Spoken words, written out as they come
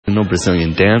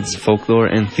Brazilian dance, folklore,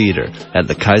 and theater at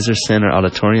the Kaiser Center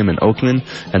Auditorium in Oakland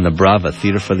and the Brava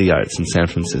Theater for the Arts in San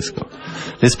Francisco.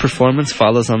 This performance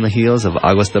follows on the heels of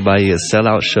Aguas de Bahia's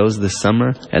sellout shows this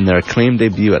summer and their acclaimed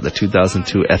debut at the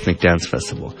 2002 Ethnic Dance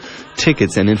Festival.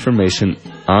 Tickets and information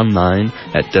online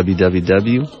at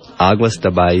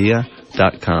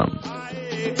www.aguasdebahia.com.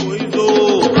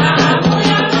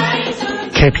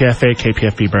 KPFA,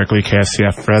 KPFB Berkeley,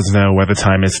 KSCF Fresno, where the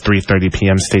time is 3:30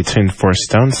 p.m. Stay tuned for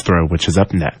Stone's Throw, which is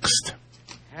up next.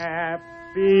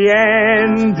 Happy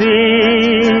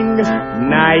ending,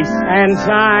 nice and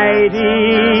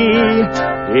tidy.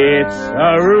 It's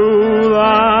a rule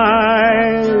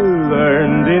I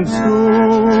learned in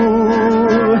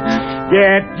school.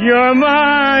 Get your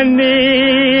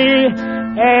money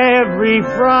every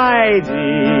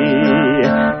Friday.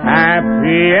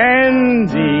 Happy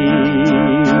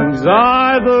endings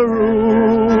are the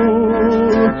rule.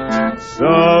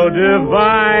 So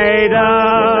divide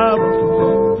up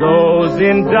those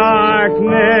in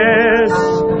darkness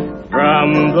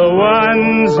from the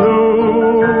ones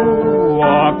who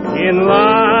walk in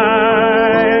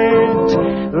light.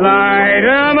 Light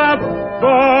 'em up,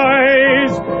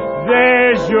 boys,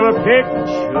 there's your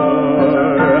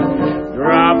picture.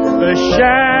 Drop the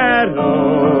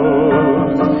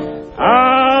shadows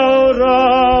out of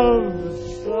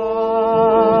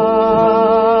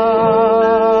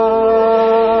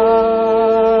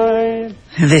sight.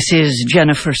 This is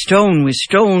Jennifer Stone with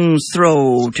Stone's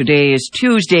Throw. Today is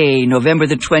Tuesday, November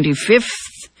the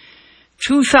 25th,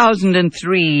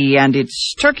 2003, and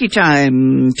it's turkey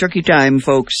time. Turkey time,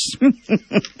 folks.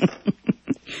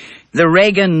 The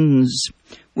Reagans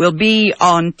will be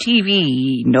on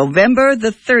TV November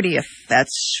the 30th.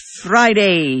 That's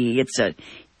Friday. It's a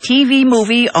TV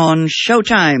movie on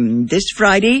Showtime this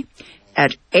Friday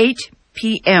at 8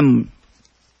 p.m.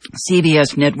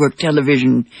 CBS network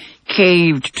television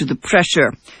caved to the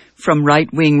pressure from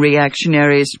right-wing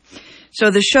reactionaries.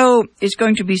 So the show is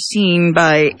going to be seen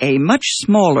by a much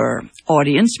smaller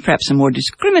audience, perhaps a more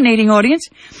discriminating audience,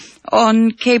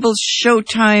 on cable's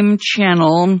Showtime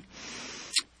channel.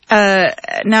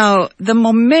 Now, the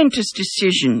momentous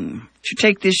decision to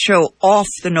take this show off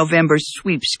the November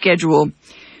sweep schedule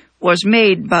was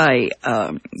made by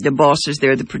the bosses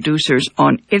there, the producers,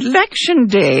 on Election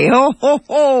Day. Ho, ho,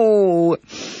 ho!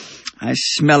 I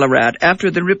smell a rat.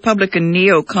 After the Republican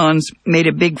neocons made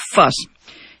a big fuss,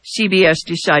 CBS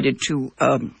decided to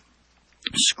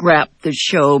scrap the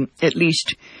show, at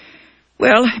least.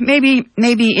 Well, maybe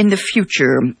in the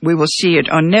future we will see it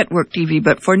on network TV,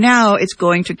 but for now it's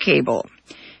going to cable.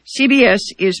 CBS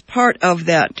is part of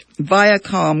that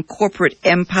Viacom corporate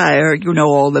empire, you know,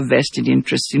 all the vested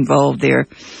interests involved there.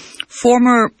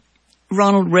 Former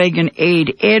Ronald Reagan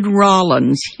aide Ed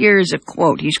Rollins, here's a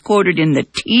quote. He's quoted in the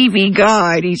TV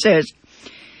Guide. He says,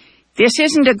 "This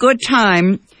isn't a good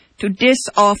time to diss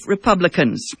off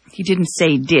Republicans." He didn't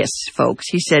say diss, folks.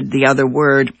 He said the other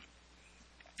word,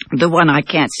 the one I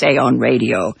can't say on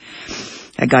radio.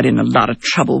 I got in a lot of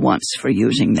trouble once for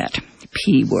using that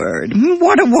P word.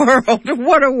 What a world,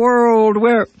 what a world,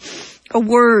 where a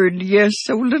word, yes,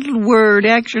 a little word.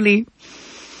 Actually,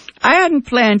 I hadn't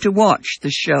planned to watch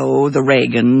the show, The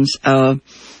Reagans,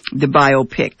 the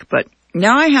biopic, but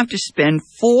now I have to spend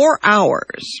 4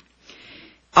 hours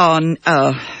on,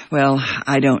 well,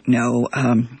 I don't know,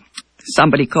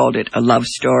 somebody called it a love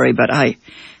story, but I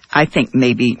think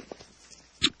maybe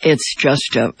it's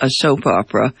just a soap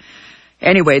opera.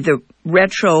 Anyway, the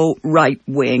retro right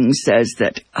wing says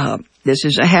that this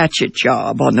is a hatchet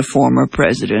job on the former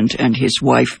president and his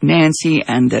wife Nancy,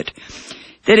 and that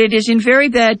it is in very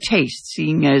bad taste,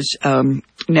 seeing as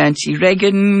Nancy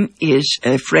Reagan is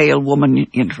a frail woman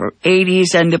in her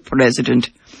 80s, and the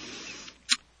president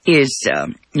is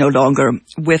no longer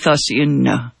with us in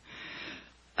a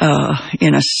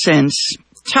sense.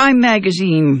 Time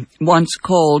magazine once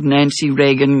called Nancy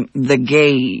Reagan the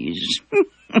gaze.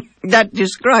 That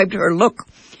described her look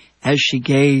as she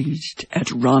gazed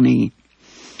at Ronnie.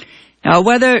 Now,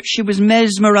 whether she was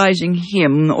mesmerizing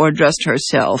him or just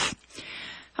herself,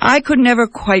 I could never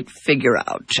quite figure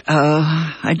out.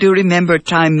 I do remember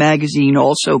Time magazine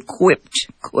also quipped,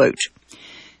 quote,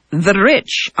 "The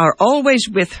rich are always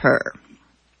with her."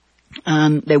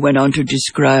 And they went on to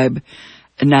describe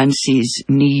Nancy's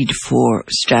need for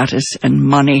status and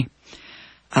money.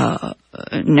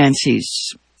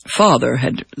 Nancy's father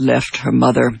had left her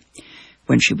mother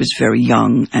when she was very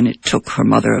young, and it took her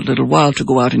mother a little while to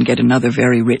go out and get another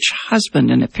very rich husband,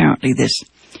 and apparently this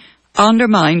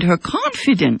undermined her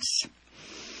confidence.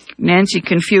 Nancy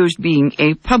confused being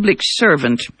a public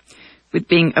servant with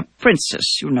being a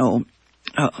princess, you know.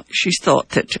 She thought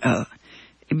that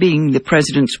being the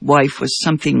president's wife was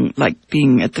something like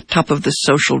being at the top of the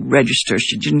social register.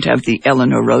 She didn't have the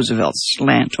Eleanor Roosevelt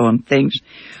slant on things.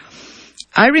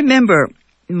 I remember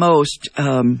most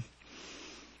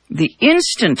the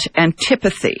instant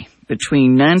antipathy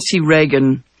between Nancy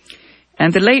Reagan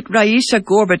and the late Raisa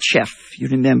Gorbachev. You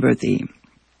remember the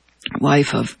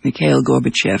wife of Mikhail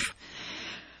Gorbachev,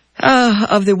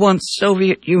 of the once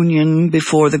Soviet Union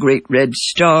before the Great Red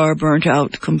Star burnt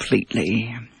out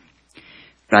completely.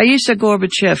 Raisa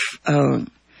Gorbachev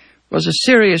was a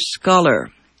serious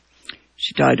scholar.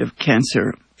 She died of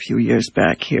cancer a few years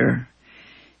back here.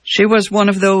 She was one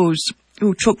of those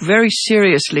who took very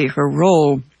seriously her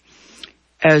role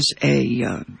as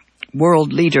a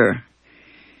world leader.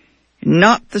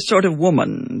 Not the sort of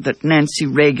woman that Nancy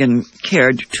Reagan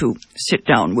cared to sit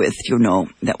down with, you know.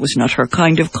 That was not her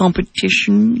kind of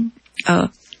competition.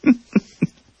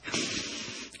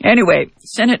 Anyway,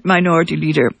 Senate Minority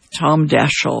Leader Tom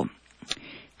Daschle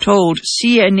told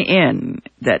CNN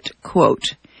that,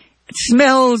 quote, "It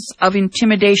smells of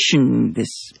intimidation,"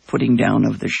 this putting down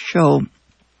of the show.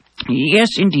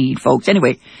 Yes, indeed, folks.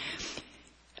 Anyway,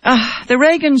 the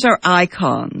Reagans are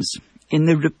icons in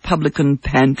the Republican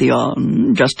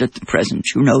pantheon just at the present.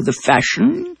 You know, the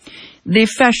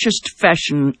fascist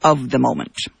fashion of the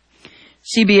moment.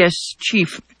 CBS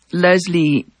chief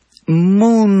Leslie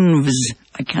Moonves,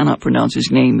 I cannot pronounce his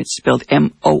name, it's spelled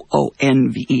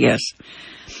Moonves.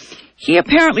 He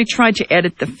apparently tried to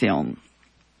edit the film.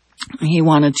 He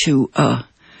wanted to,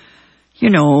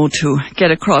 to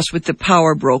get across with the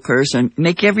power brokers and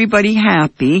make everybody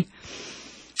happy.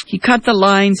 He cut the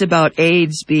lines about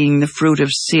AIDS being the fruit of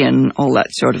sin, all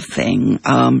that sort of thing.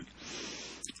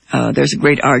 There's a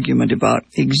great argument about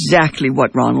exactly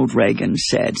what Ronald Reagan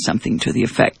said, something to the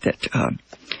effect that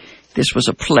this was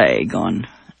a plague on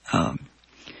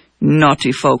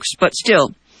naughty folks. But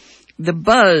still, the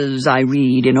buzz I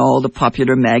read in all the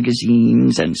popular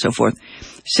magazines and so forth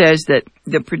says that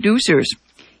the producers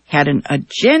had an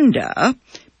agenda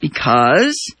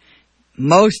because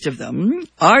most of them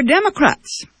are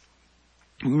Democrats.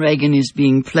 Reagan is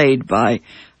being played by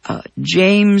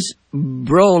James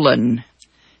Brolin.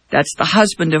 That's the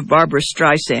husband of Barbara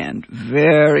Streisand.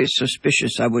 Very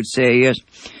suspicious, I would say, yes.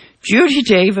 Judy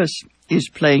Davis is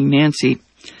playing Nancy.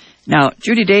 Now,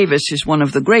 Judy Davis is one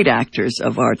of the great actors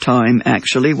of our time,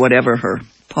 actually, whatever her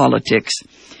politics.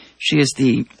 She is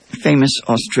the famous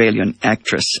Australian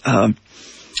actress.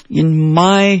 In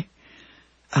my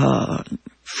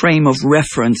frame of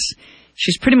reference,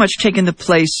 she's pretty much taken the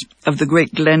place of the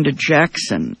great Glenda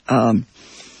Jackson. I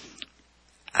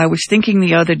was thinking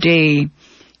the other day,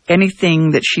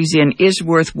 anything that she's in is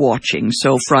worth watching.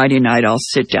 So Friday night I'll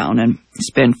sit down and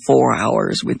spend 4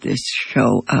 hours with this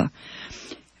show.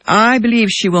 I believe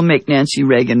she will make Nancy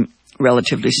Reagan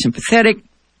relatively sympathetic.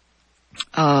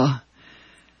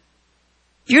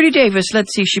 Judy Davis,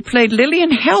 let's see, she played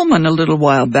Lillian Hellman a little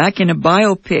while back in a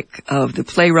biopic of the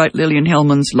playwright Lillian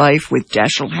Hellman's life with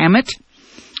Dashiell Hammett.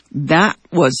 That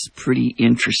was pretty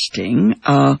interesting.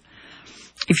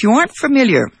 If you aren't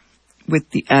familiar with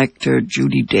the actor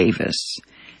Judy Davis,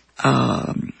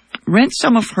 rent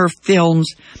some of her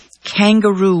films.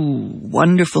 Kangaroo,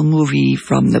 wonderful movie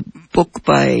from the book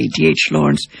by D.H.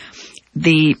 Lawrence.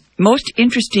 The most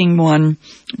interesting one,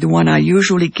 the one I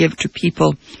usually give to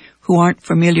people who aren't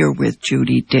familiar with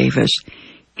Judy Davis,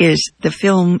 is the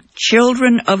film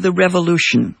Children of the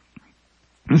Revolution.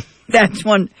 That's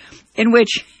one in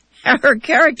which her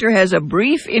character has a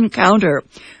brief encounter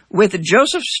with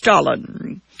Joseph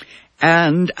Stalin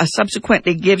and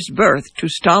subsequently gives birth to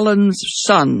Stalin's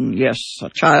son, yes,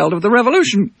 a child of the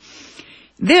revolution.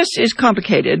 This is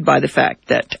complicated by the fact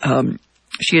that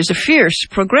she is a fierce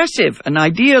progressive, an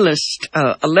idealist,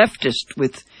 a leftist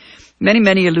with many,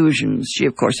 many illusions. She,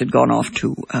 of course, had gone off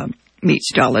to meet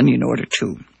Stalin in order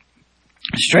to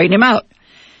straighten him out.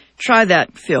 Try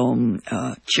that film,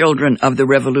 Children of the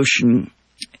Revolution.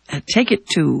 Take it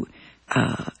to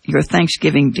your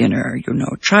Thanksgiving dinner,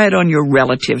 try it on your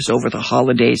relatives over the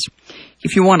holidays.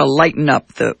 If you want to lighten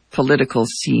up the political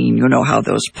scene, you know how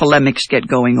those polemics get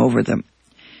going over the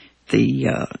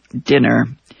dinner.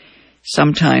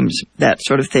 Sometimes that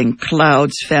sort of thing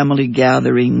clouds family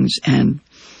gatherings, and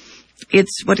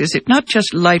it's, not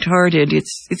just lighthearted,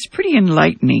 it's pretty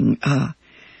enlightening.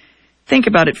 Think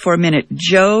about it for a minute.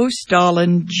 Joe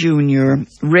Stalin Jr.,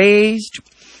 raised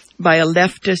by a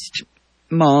leftist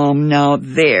mom. Now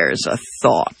there's a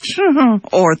thought.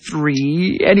 Or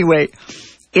three. Anyway,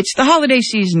 it's the holiday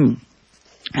season,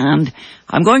 and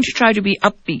I'm going to try to be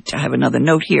upbeat. I have another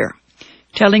note here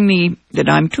telling me that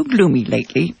I'm too gloomy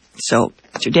lately. So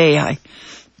today I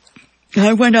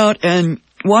went out and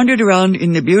wandered around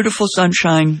in the beautiful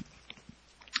sunshine,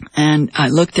 and I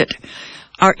looked at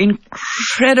our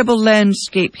incredible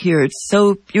landscape here. It's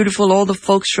so beautiful. All the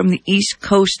folks from the East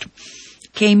Coast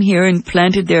came here and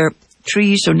planted their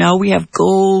trees, so now we have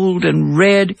gold and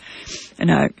red.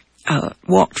 And I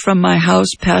walked from my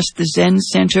house past the Zen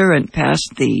Center and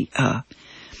past the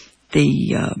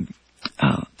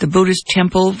Buddhist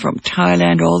temple from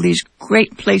Thailand, all these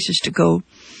great places to go.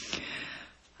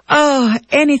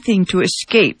 Anything to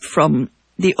escape from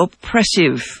the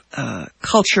oppressive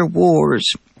culture wars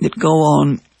that go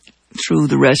on through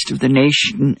the rest of the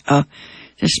nation,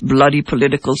 this bloody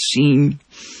political scene.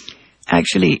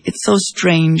 Actually, it's so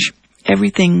strange.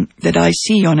 Everything that I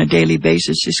see on a daily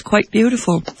basis is quite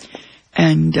beautiful.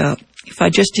 And if I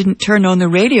just didn't turn on the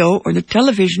radio or the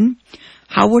television,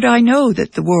 how would I know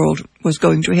that the world was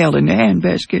going to hell in a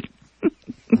handbasket?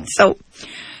 So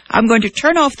I'm going to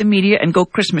turn off the media and go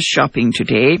Christmas shopping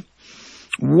today.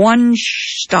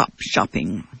 One-stop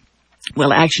shopping.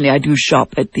 Well, actually, I do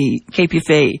shop at the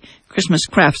KPFA Christmas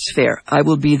Crafts Fair. I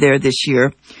will be there this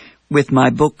year with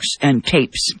my books and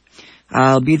tapes.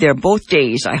 I'll be there both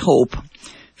days, I hope,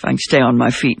 if I can stay on my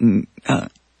feet and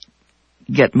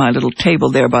get my little table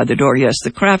there by the door. Yes,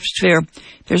 the Crafts Fair.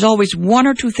 There's always one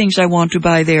or two things I want to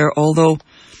buy there, although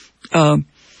I'm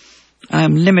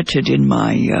limited in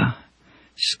my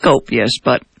scope, yes,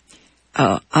 but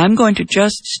I'm going to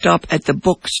just stop at the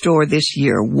bookstore this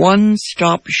year.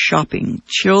 One-stop shopping.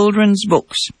 Children's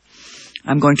books.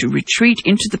 I'm going to retreat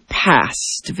into the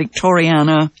past,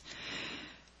 Victoriana.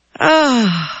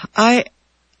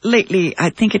 Lately, I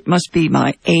think it must be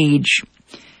my age.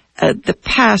 The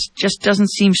past just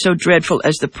doesn't seem so dreadful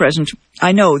as the present.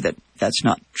 I know that that's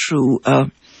not true.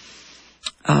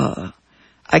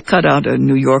 I cut out a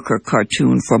New Yorker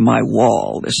cartoon for my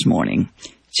wall this morning.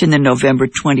 It's in the November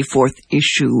 24th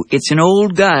issue. It's an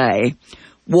old guy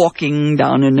walking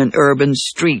down in an urban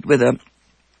street with a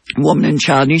woman and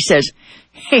child. And he says,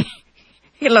 hey,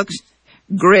 he looks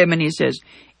grim and he says,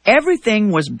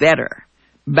 everything was better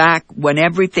back when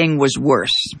everything was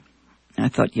worse. And I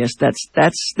thought, yes, that's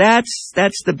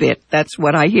the bit. That's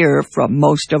what I hear from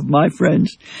most of my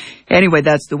friends. Anyway,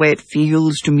 that's the way it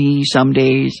feels to me some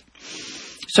days.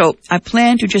 So I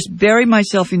plan to just bury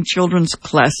myself in children's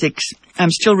classics. I'm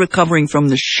still recovering from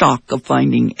the shock of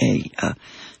finding a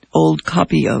old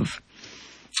copy of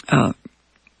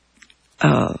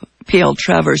P.L.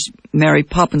 Travers' Mary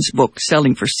Poppins book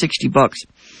selling for $60.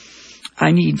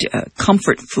 I need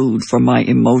comfort food for my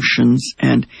emotions,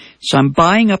 and so I'm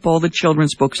buying up all the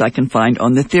children's books I can find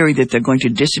on the theory that they're going to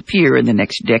disappear in the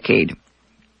next decade.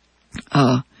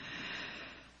 Now,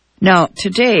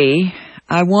 today,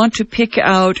 I want to pick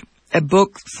out a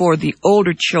book for the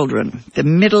older children, the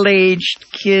middle-aged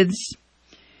kids,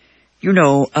 you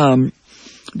know,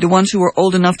 the ones who are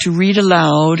old enough to read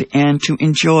aloud and to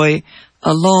enjoy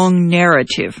a long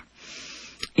narrative.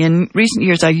 In recent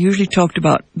years, I usually talked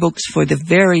about books for the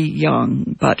very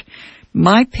young, but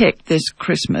my pick this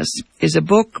Christmas is a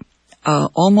book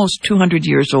almost 200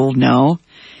 years old now.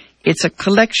 It's a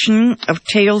collection of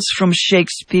tales from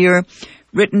Shakespeare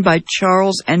written by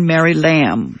Charles and Mary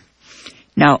Lamb.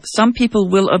 Now, some people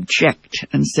will object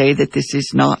and say that this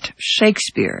is not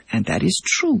Shakespeare, and that is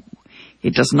true.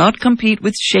 It does not compete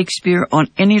with Shakespeare on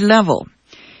any level.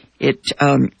 It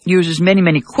uses many,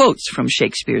 many quotes from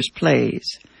Shakespeare's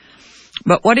plays.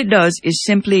 But what it does is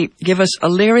simply give us a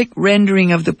lyric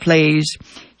rendering of the plays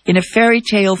in a fairy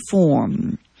tale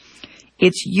form.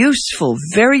 It's useful,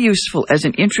 very useful as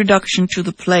an introduction to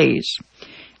the plays.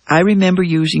 I remember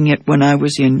using it when I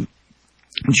was in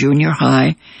junior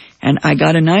high, and I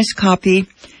got a nice copy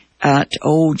at,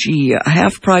 a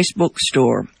half-price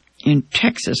bookstore in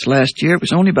Texas last year. It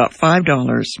was only about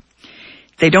 $5.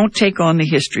 They don't take on the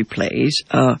history plays.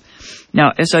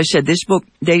 Now, as I said, this book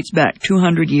dates back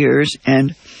 200 years,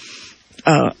 and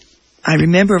I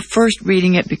remember first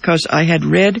reading it because I had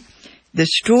read the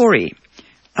story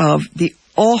of the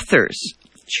authors,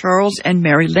 Charles and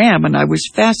Mary Lamb, and I was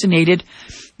fascinated.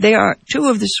 They are two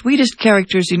of the sweetest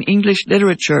characters in English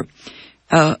literature.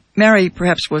 Mary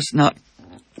perhaps was not,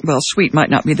 well, sweet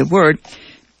might not be the word.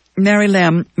 Mary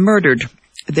Lamb murdered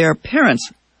their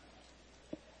parents.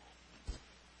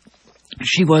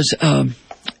 She was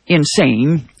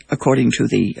insane, according to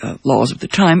the laws of the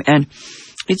time, and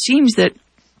it seems that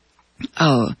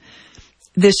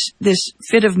this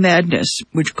fit of madness,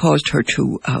 which caused her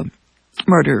to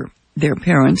murder their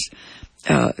parents,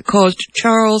 caused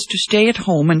Charles to stay at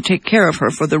home and take care of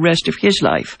her for the rest of his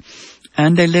life.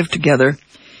 And they lived together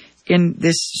in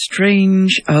this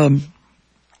strange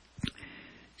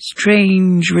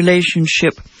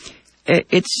relationship.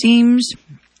 It seems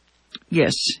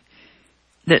yes,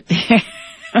 that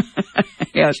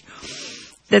yes,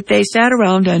 that they sat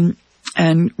around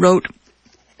and wrote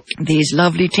these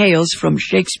lovely tales from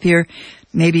Shakespeare,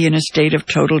 maybe in a state of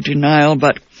total denial.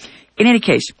 But in any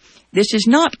case, this is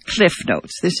not Cliff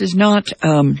Notes. This is not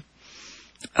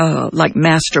like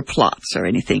master plots or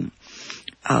anything.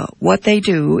 What they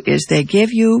do is they give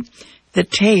you the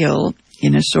tale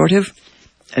in a sort of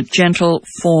a gentle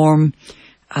form.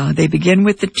 They begin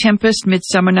with The Tempest,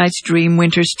 Midsummer Night's Dream,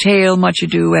 Winter's Tale, Much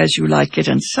Ado As You Like It,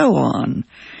 and so on.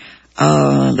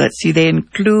 Let's see, they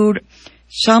include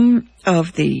some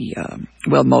of the,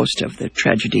 most of the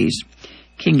tragedies.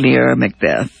 King Lear,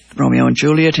 Macbeth, Romeo and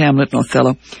Juliet, Hamlet, and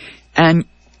Othello. And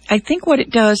I think what it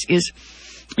does is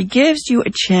it gives you a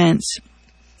chance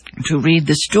to read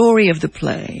the story of the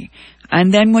play.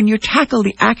 And then when you tackle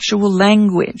the actual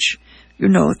language,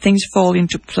 things fall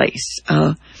into place.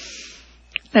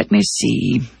 Let me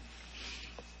see.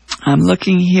 I'm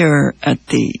looking here at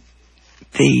the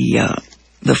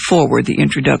foreword, the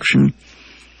introduction.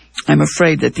 I'm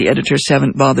afraid that the editors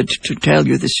haven't bothered to tell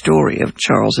you the story of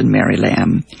Charles and Mary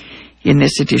Lamb in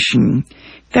this edition.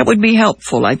 That would be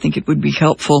helpful. I think it would be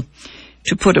helpful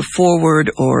to put a foreword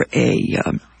or a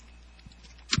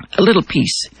little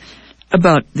piece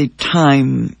about the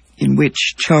time in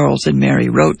which Charles and Mary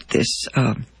wrote this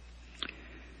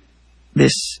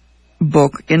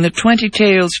book. In the 20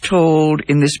 tales told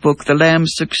in this book, the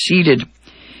Lambs succeeded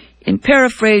in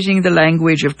paraphrasing the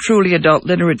language of truly adult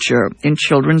literature in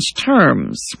children's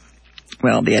terms.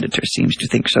 Well, the editor seems to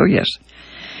think so, yes.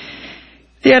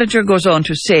 The editor goes on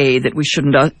to say that we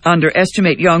shouldn't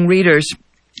underestimate young readers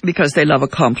because they love a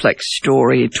complex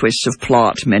story, twists of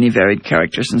plot, many varied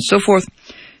characters, and so forth,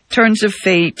 turns of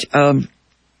fate,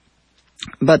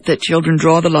 but that children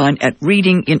draw the line at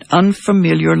reading in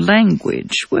unfamiliar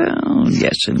language. Well,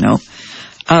 yes and no.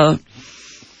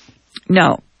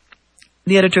 Now,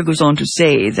 the editor goes on to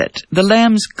say that the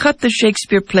Lambs cut the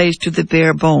Shakespeare plays to the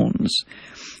bare bones,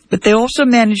 but they also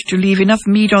managed to leave enough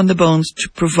meat on the bones to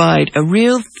provide a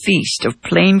real feast of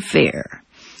plain fare.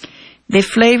 They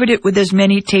flavored it with as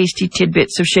many tasty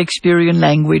tidbits of Shakespearean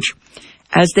language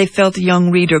as they felt a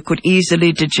young reader could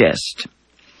easily digest.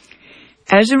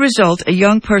 As a result, a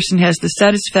young person has the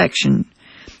satisfaction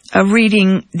of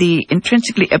reading the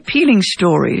intrinsically appealing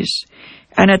stories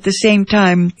and at the same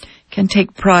time can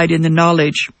take pride in the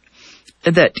knowledge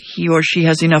that he or she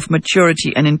has enough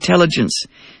maturity and intelligence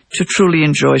to truly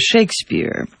enjoy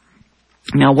Shakespeare.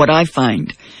 Now, what I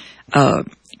find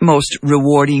most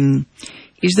rewarding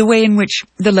is the way in which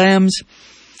the Lambs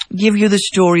give you the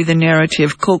story, the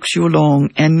narrative, coax you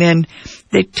along, and then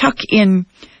they tuck in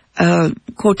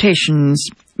quotations,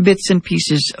 bits and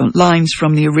pieces, lines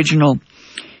from the original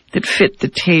that fit the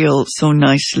tale so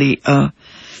nicely.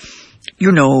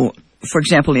 For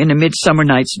example, in A Midsummer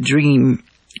Night's Dream,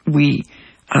 we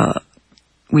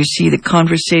see the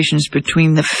conversations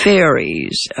between the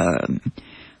fairies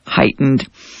heightened.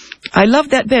 I love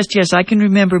that best. Yes, I can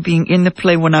remember being in the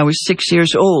play when I was 6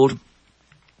 years old,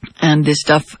 and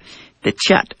the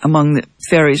chat among the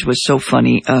fairies was so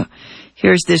funny.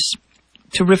 Here's this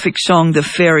terrific song the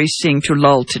fairies sing to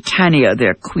lull Titania,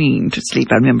 their queen, to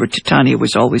sleep. I remember Titania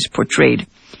was always portrayed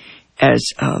as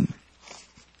a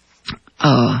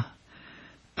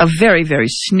very, very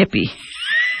snippy,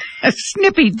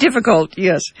 difficult,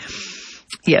 yes.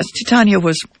 Yes, Titania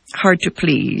was hard to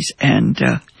please and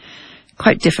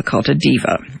quite difficult, a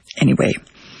diva. Anyway,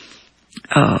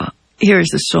 here's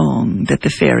the song that the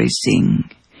fairies sing.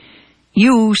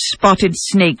 You spotted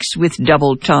snakes with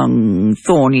double tongue,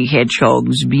 thorny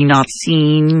hedgehogs, be not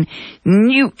seen.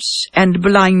 Newts and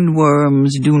blind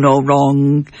worms do no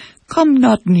wrong. Come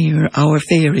not near our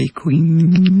fairy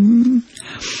queen.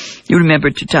 You remember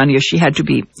Titania, she had to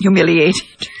be humiliated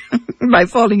by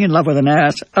falling in love with an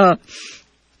ass.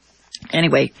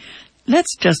 Anyway,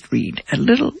 let's just read a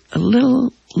little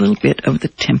bit of The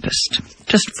Tempest,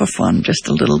 just for fun, just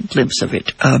a little glimpse of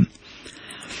it.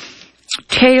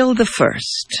 Tale the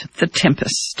First, The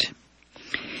Tempest.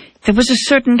 There was a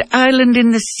certain island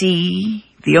in the sea,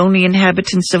 the only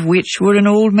inhabitants of which were an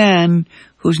old man,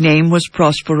 whose name was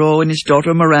Prospero, and his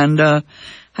daughter Miranda,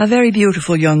 a very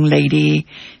beautiful young lady.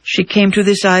 She came to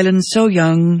this island so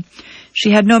young,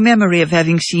 she had no memory of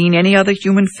having seen any other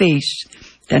human face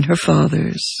than her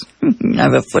father's. I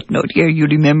have a footnote here. You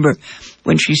remember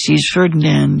when she sees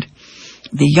Ferdinand,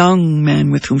 the young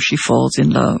man with whom she falls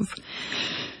in love.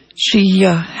 She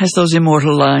has those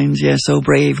immortal lines, yes, O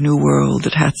brave new world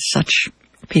that hath such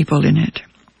people in it.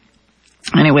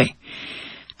 Anyway,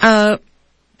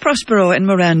 Prospero and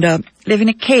Miranda live in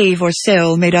a cave or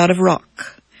cell made out of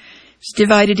rock. It's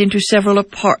divided into several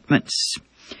apartments.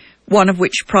 one of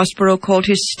which Prospero called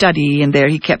his study, and there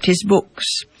he kept his books,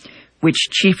 which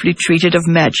chiefly treated of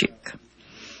magic,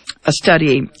 a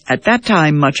study at that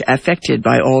time much affected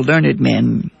by all learned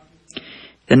men.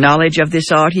 The knowledge of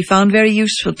this art he found very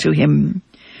useful to him,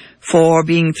 for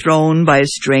being thrown by a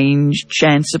strange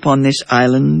chance upon this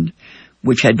island,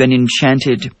 which had been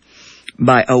enchanted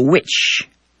by a witch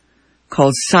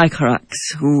called Sycorax,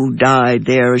 who died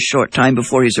there a short time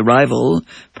before his arrival,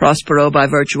 Prospero, by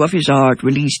virtue of his art,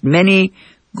 released many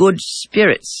good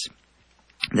spirits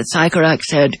that Sycorax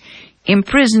had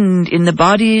imprisoned in the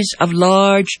bodies of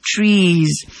large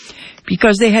trees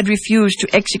because they had refused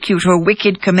to execute her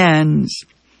wicked commands.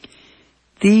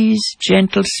 These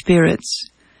gentle spirits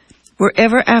were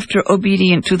ever after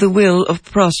obedient to the will of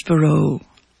Prospero.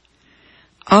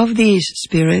 Of these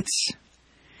spirits,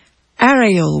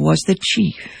 Ariel was the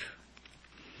chief.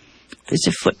 There's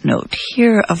a footnote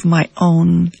here of my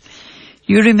own.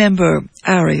 You remember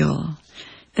Ariel.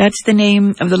 That's the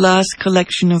name of the last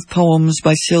collection of poems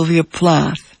by Sylvia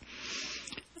Plath.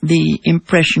 The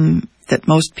impression that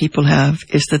most people have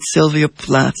is that Sylvia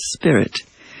Plath's spirit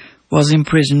was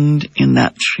imprisoned in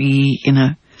that tree, in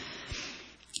a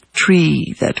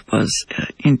tree that was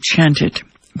enchanted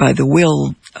by the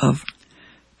will of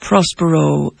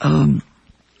Prospero,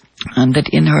 and that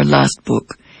in her last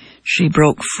book she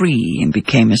broke free and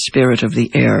became a spirit of the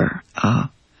air.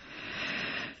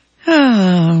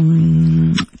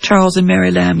 Charles and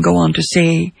Mary Lamb go on to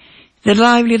say, the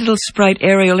lively little sprite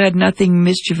Ariel had nothing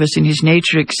mischievous in his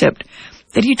nature except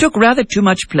that he took rather too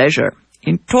much pleasure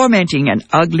in tormenting an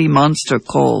ugly monster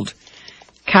called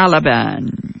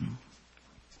Caliban.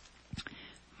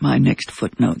 My next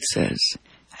footnote says,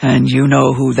 and you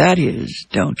know who that is,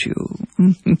 don't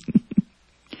you?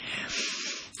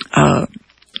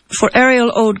 For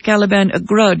Ariel owed Caliban a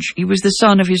grudge. He was the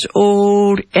son of his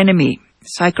old enemy,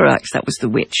 Sycorax. That was the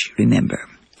witch, remember.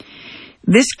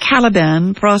 This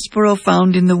Caliban Prospero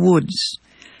found in the woods,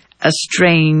 a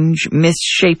strange,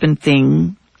 misshapen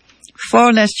thing,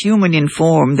 far less human in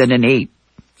form than an ape.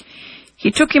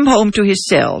 He took him home to his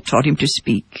cell, taught him to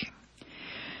speak.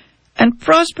 And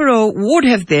Prospero would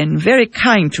have been very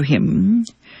kind to him,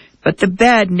 but the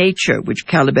bad nature which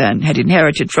Caliban had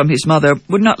inherited from his mother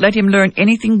would not let him learn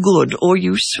anything good or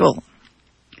useful.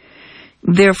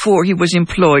 Therefore he was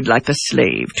employed like a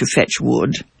slave to fetch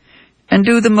wood and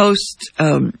do the most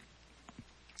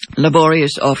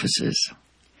laborious offices.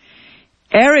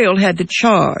 Ariel had the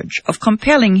charge of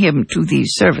compelling him to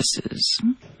these services.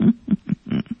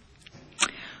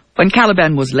 When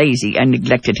Caliban was lazy and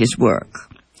neglected his work,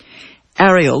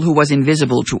 Ariel, who was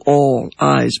invisible to all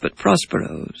eyes but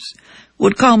Prospero's,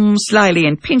 would come slyly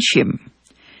and pinch him,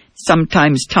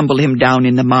 sometimes tumble him down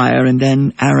in the mire, and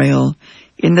then Ariel,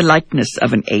 in the likeness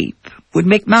of an ape, would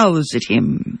make mouths at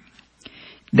him.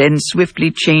 Then,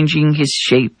 swiftly changing his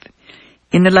shape,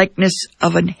 in the likeness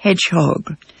of an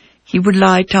hedgehog, he would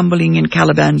lie tumbling in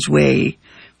Caliban's way,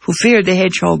 who feared the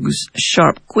hedgehog's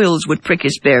sharp quills would prick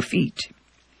his bare feet.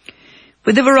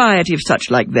 With a variety of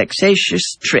such like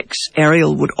vexatious tricks,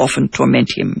 Ariel would often torment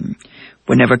him,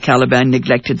 whenever Caliban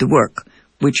neglected the work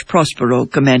which Prospero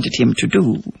commanded him to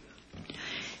do.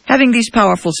 Having these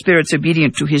powerful spirits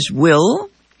obedient to his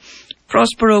will,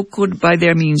 Prospero could by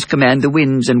their means command the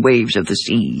winds and waves of the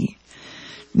sea.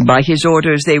 By his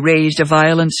orders they raised a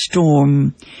violent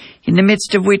storm, in the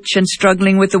midst of which, and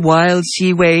struggling with the wild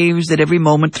sea waves that every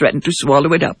moment threatened to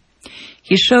swallow it up,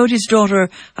 he showed his daughter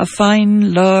a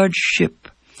fine large ship,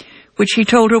 which he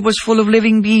told her was full of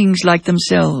living beings like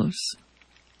themselves.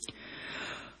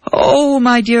 "Oh,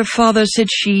 my dear father," said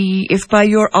she, "if by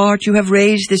your art you have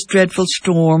raised this dreadful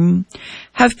storm,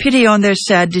 have pity on their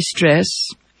sad distress.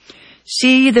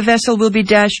 See, the vessel will be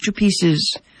dashed to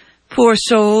pieces. Poor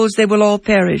souls, they will all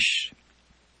perish.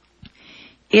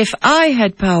 If I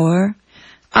had power,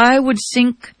 I would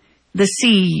sink the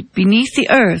sea beneath the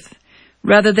earth,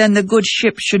 rather than the good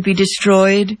ship should be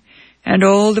destroyed, and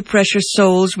all the precious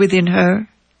souls within her."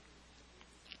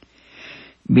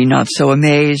 "Be not so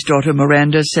amazed, daughter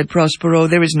Miranda," said Prospero.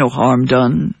 "There is no harm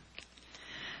done.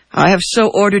 I have so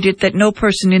ordered it that no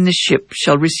person in the ship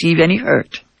shall receive any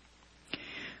hurt.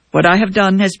 What I have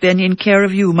done has been in care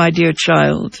of you, my dear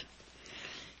child.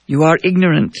 You are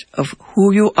ignorant of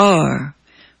who you are,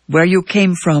 where you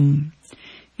came from.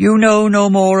 You know no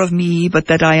more of me but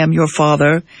that I am your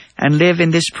father and live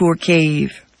in this poor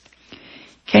cave.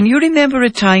 Can you remember a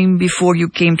time before you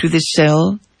came to this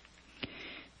cell?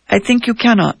 I think you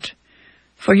cannot,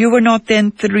 for you were not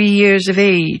then 3 years of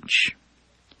age."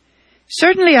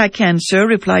 "Certainly I can, sir,"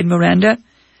 replied Miranda.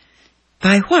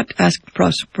 "By what?" asked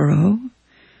Prospero.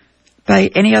 "By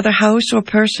any other house or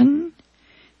person?"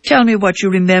 Tell me what you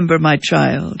remember, my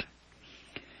child."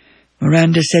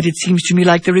 Miranda said, "It seems to me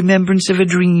like the remembrance of a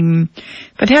dream.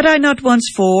 But had I not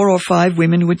once 4 or 5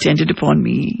 women who attended upon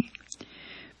me?"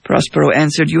 Prospero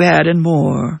answered, "You had, and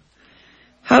more.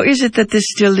 How is it that this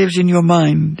still lives in your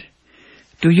mind?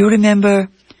 Do you remember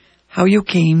how you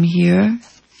came here?"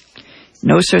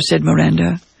 "No, sir," said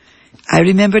Miranda. "I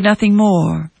remember nothing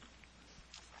more."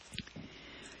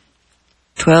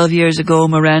 12 years ago,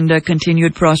 Miranda,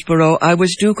 continued Prospero, I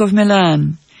was Duke of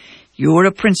Milan. You were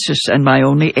a princess and my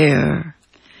only heir.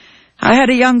 I had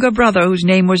a younger brother whose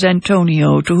name was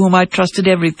Antonio, to whom I trusted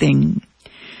everything.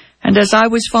 And as I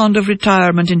was fond of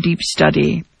retirement and deep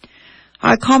study,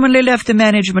 I commonly left the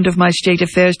management of my state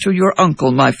affairs to your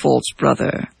uncle, my false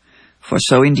brother, for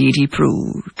so indeed he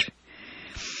proved.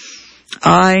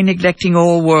 I, neglecting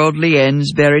all worldly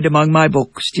ends buried among my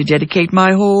books, to dedicate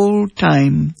my whole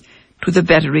time to the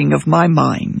bettering of my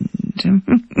mind.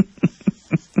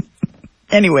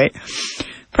 Anyway,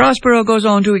 Prospero goes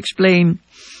on to explain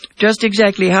just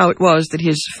exactly how it was that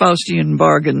his Faustian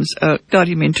bargains got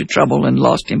him into trouble and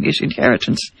lost him his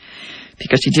inheritance,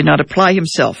 because he did not apply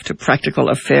himself to practical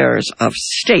affairs of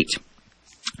state.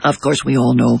 Of course, we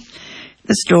all know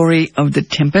the story of the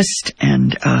Tempest,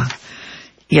 and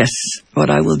yes, what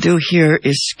I will do here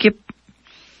is skip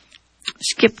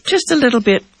just a little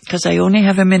bit, because I only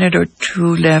have a minute or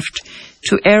 2 left,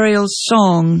 to Ariel's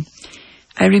song.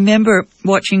 I remember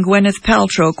watching Gwyneth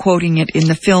Paltrow quoting it in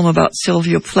the film about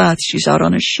Sylvia Plath. She's out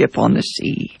on a ship on the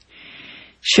sea.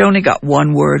 She only got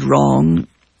 1 word wrong.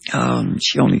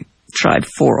 She only tried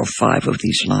 4 or 5 of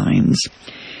these lines.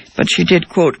 But she did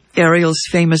quote Ariel's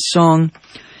famous song,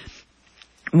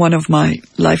 one of my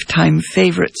lifetime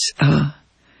favorites,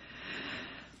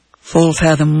 "Full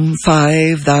fathom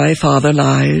 5 thy father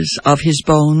lies, of his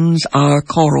bones are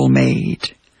coral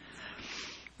made.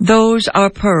 Those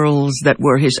are pearls that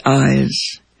were his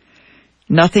eyes.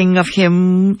 Nothing of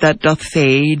him that doth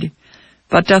fade,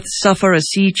 but doth suffer a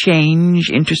sea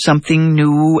change into something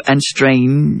new and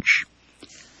strange.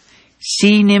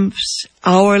 Sea nymphs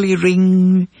hourly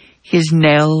ring his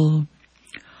knell.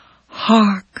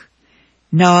 Hark,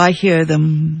 now I hear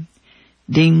them,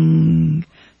 ding,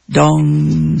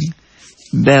 dong,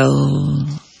 bell."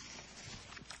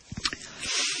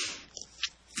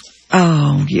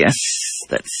 Oh, yes,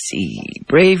 let's see.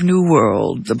 Brave New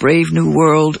World, the brave new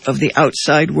world of the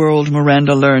outside world.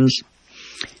 Miranda learns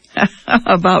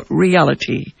about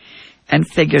reality and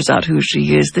figures out who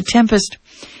she is. The Tempest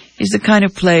is the kind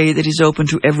of play that is open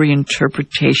to every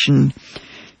interpretation.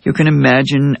 You can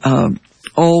imagine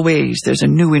always there's a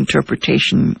new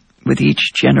interpretation with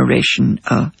each generation.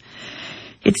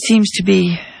 It seems to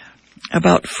be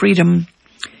about freedom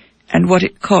and what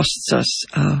it costs us.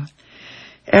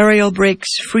 Ariel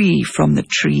breaks free from the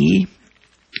tree,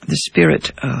 the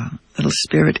spirit, little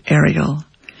spirit Ariel.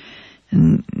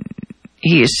 And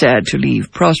he is sad to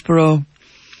leave Prospero,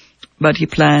 but he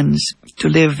plans to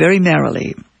live very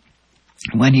merrily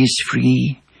when he's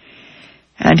free.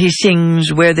 And he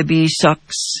sings, "Where the bee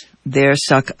sucks, there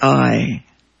suck I.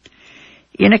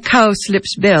 In a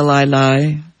cowslip's bell I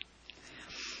lie.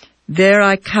 There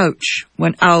I couch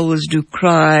when owls do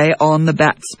cry, on the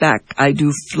bat's back I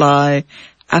do fly,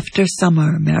 after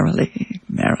summer merrily,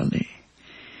 merrily.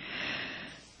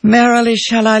 Merrily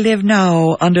shall I live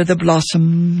now under the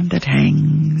blossom that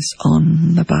hangs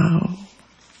on the bough."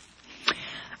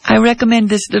 I recommend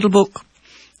this little book,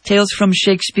 Tales from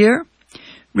Shakespeare,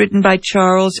 written by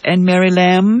Charles and Mary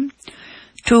Lamb,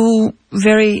 2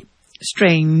 very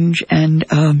strange and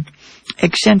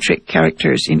eccentric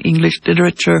characters in English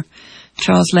literature.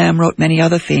 Charles Lamb wrote many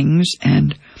other things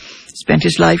and spent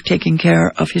his life taking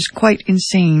care of his quite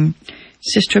insane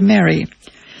sister Mary.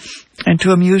 And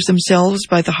to amuse themselves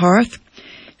by the hearth,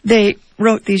 they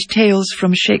wrote these tales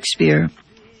from Shakespeare.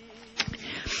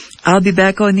 I'll be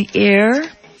back on the air,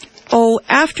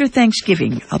 after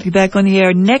Thanksgiving. I'll be back on the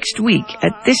air next week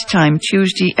at this time,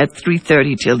 Tuesday at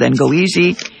 3:30. Till then, go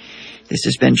easy. This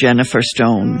has been Jennifer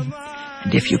Stone.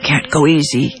 And if you can't go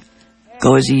easy,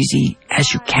 go as easy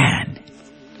as you can.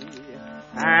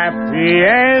 Happy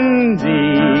endings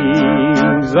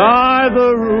are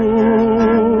the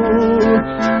rule,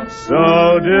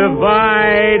 so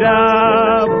divide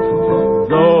up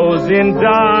those in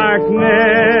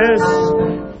darkness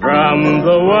from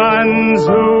the ones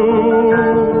who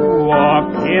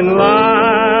walk in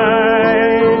light.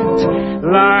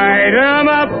 Light 'em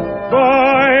up,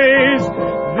 boys,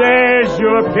 there's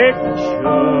your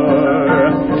picture.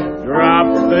 Drop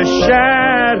the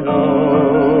shadows.